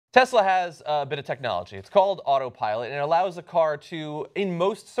Tesla has a bit of technology. It's called Autopilot, and it allows a car to, in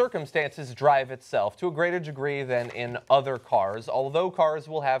most circumstances, drive itself to a greater degree than in other cars. Although cars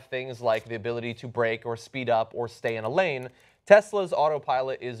will have things like the ability to brake or speed up or stay in a lane, Tesla's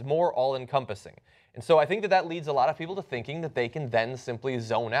Autopilot is more all-encompassing. And so I think that leads a lot of people to thinking that they can then simply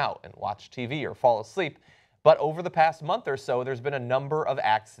zone out and watch TV or fall asleep. But over the past month or so, there's been a number of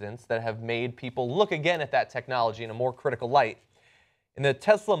accidents that have made people look again at that technology in a more critical light. In the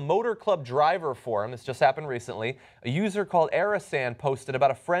Tesla Motor Club driver forum, this just happened recently, a user called Eresan posted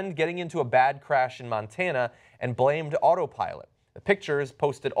about a friend getting into a bad crash in Montana and blamed Autopilot. The pictures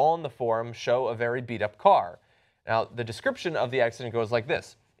posted on the forum show a very beat-up car. Now, the description of the accident goes like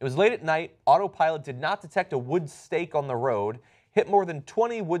this. It was late at night, Autopilot did not detect a wood stake on the road, hit more than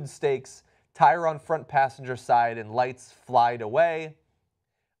 20 wood stakes, tire on front passenger side, and lights flied away.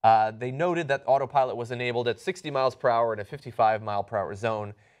 They noted that Autopilot was enabled at 60 miles per hour in a 55 mile per hour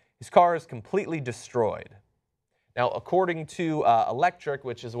zone. His car is completely destroyed. Now, according to Electric,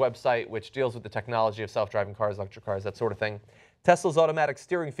 which is a website which deals with the technology of self-driving cars, electric cars, that sort of thing, Tesla's automatic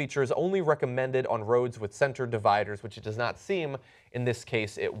steering feature is only recommended on roads with center dividers, which it does not seem in this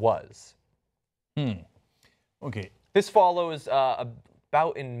case it was. Okay. This follows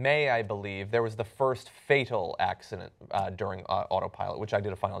about in May, I believe, there was the first fatal accident during Autopilot, which I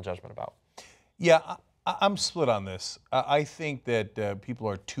did a final judgment about. Yeah, I'm split on this. I think that people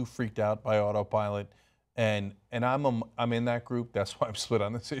are too freaked out by Autopilot, and I'm in that group. That's why I'm split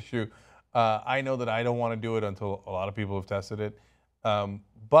on this issue. I know that I don't want to do it until a lot of people have tested it.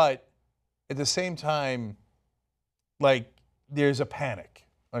 But at the same time, like, there's a panic.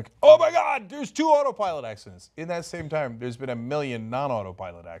 Like, oh my God, there's 2 Autopilot accidents. In that same time, there's been 1 million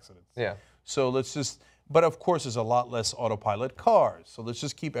non-Autopilot accidents. Yeah. So let's just, but of course there's a lot less Autopilot cars. So let's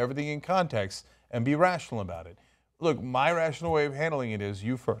just keep everything in context and be rational about it. Look, my rational way of handling it is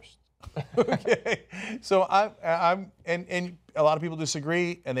you first. Okay. So and a lot of people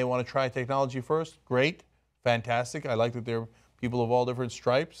disagree and they want to try technology first. Great. Fantastic. I like that there are people of all different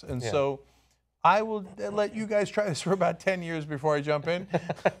stripes. And so I will let you guys try this for about 10 years before I jump in.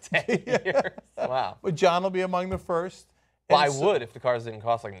 10 years? Wow. But John will be among the first. Well, I would if the cars didn't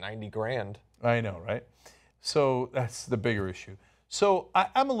cost like 90 grand. I know, right? So that's the bigger issue. So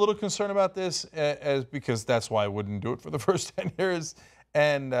I'm a little concerned about this because that's why I wouldn't do it for the first 10 years.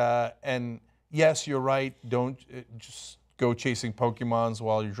 And yes, you're right. Don't just go chasing Pokemons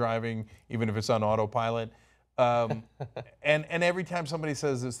while you're driving, even if it's on autopilot. And every time somebody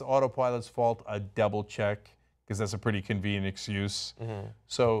says it's the autopilot's fault, I double check because that's a pretty convenient excuse.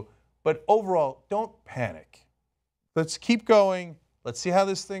 So, but overall, don't panic. Let's keep going. Let's see how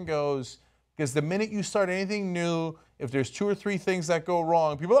this thing goes. Because the minute you start anything new, if there's 2 or 3 things that go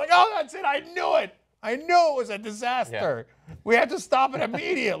wrong, people are like, oh, that's it. I knew it. I knew it was a disaster. Yeah. We have to stop it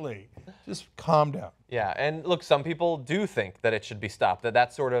immediately. Just calm down. Yeah, and look, some people do think that it should be stopped,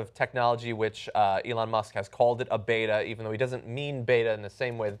 that sort of technology which Elon Musk has called it a beta, even though he doesn't mean beta in the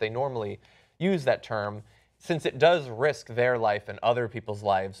same way that they normally use that term, since it does risk their life and other people's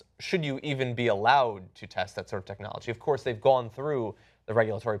lives, should you even be allowed to test that sort of technology? Of course, they've gone through the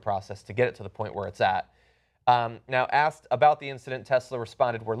regulatory process to get it to the point where it's at. Now, asked about the incident, Tesla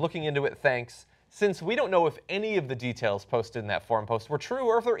responded, "We're looking into it, thanks. Since we don't know if any of the details posted in that forum post were true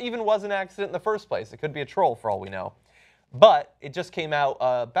or if there even was an accident in the first place. It could be a troll for all we know." But it just came out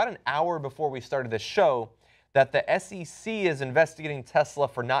about an hour before we started this show that the SEC is investigating Tesla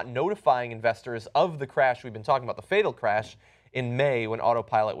for not notifying investors of the crash we've been talking about, the fatal crash in May when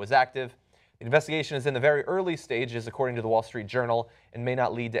Autopilot was active. The investigation is in the very early stages, according to the Wall Street Journal, and may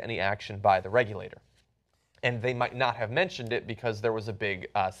not lead to any action by the regulator. And they might not have mentioned it because there was a big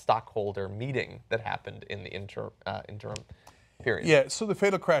stockholder meeting that happened in the interim period. Yeah, so the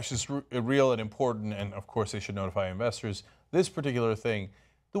fatal crash is real and important, and of course they should notify investors. This particular thing,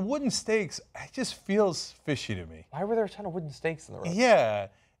 the wooden stakes, it just feels fishy to me. Why were there a ton of wooden stakes in the road? Yeah,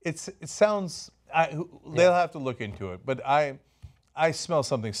 it sounds, they'll have to look into it, but I smell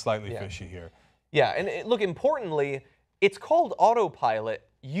something slightly fishy here. Yeah, and look, importantly, it's called Autopilot.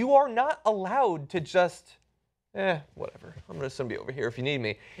 You are not allowed to just, whatever. I'm just going to be over here if you need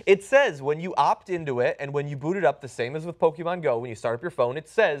me. It says when you opt into it and when you boot it up, the same as with Pokemon Go, when you start up your phone, it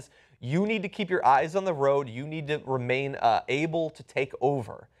says you need to keep your eyes on the road. You need to remain able to take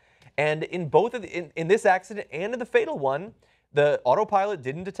over. And in both of in this accident and in the fatal one, the Autopilot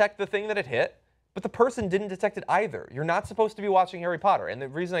didn't detect the thing that it hit, but the person didn't detect it either. You're not supposed to be watching Harry Potter. And the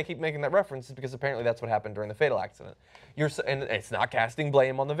reason I keep making that reference is because apparently that's what happened during the fatal accident. And it's not casting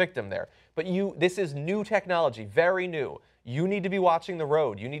blame on the victim there. But this is new technology, very new. You need to be watching the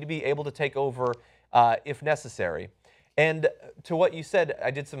road. You need to be able to take over if necessary. And to what you said,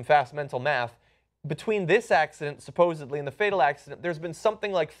 I did some fast mental math. Between this accident, supposedly, and the fatal accident, there's been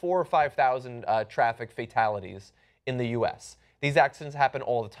something like 4,000 or 5,000 traffic fatalities in the U.S. These accidents happen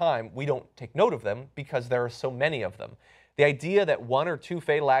all the time. We don't take note of them because there are so many of them. The idea that 1 or 2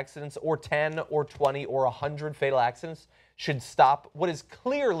 fatal accidents, or 10 or 20 or 100 fatal accidents should stop what is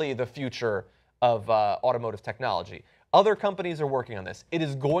clearly the future of automotive technology. Other companies are working on this. It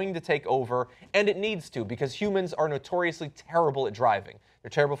is going to take over, and it needs to, because humans are notoriously terrible at driving. They're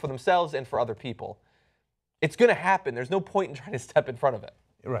terrible for themselves and for other people. It's going to happen. There's no point in trying to step in front of it.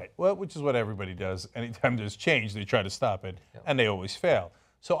 Right. Well, which is what everybody does. Anytime there's change, they try to stop it, and they always fail.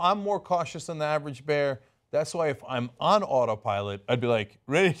 So I'm more cautious than the average bear. That's why if I'm on autopilot, I'd be like,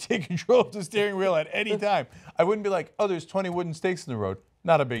 ready to take control of the steering wheel at any time. I wouldn't be like, oh, there's 20 wooden stakes in the road.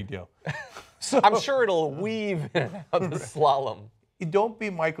 Not a big deal. So, I'm sure it'll weave out the slalom. Don't be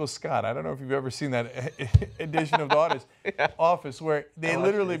Michael Scott. I don't know if you've ever seen that edition of The Office where they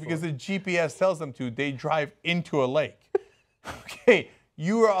literally, because the GPS tells them to, they drive into a lake. Okay,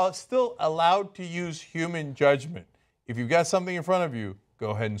 you are still allowed to use human judgment. If you've got something in front of you,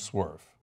 go ahead and swerve.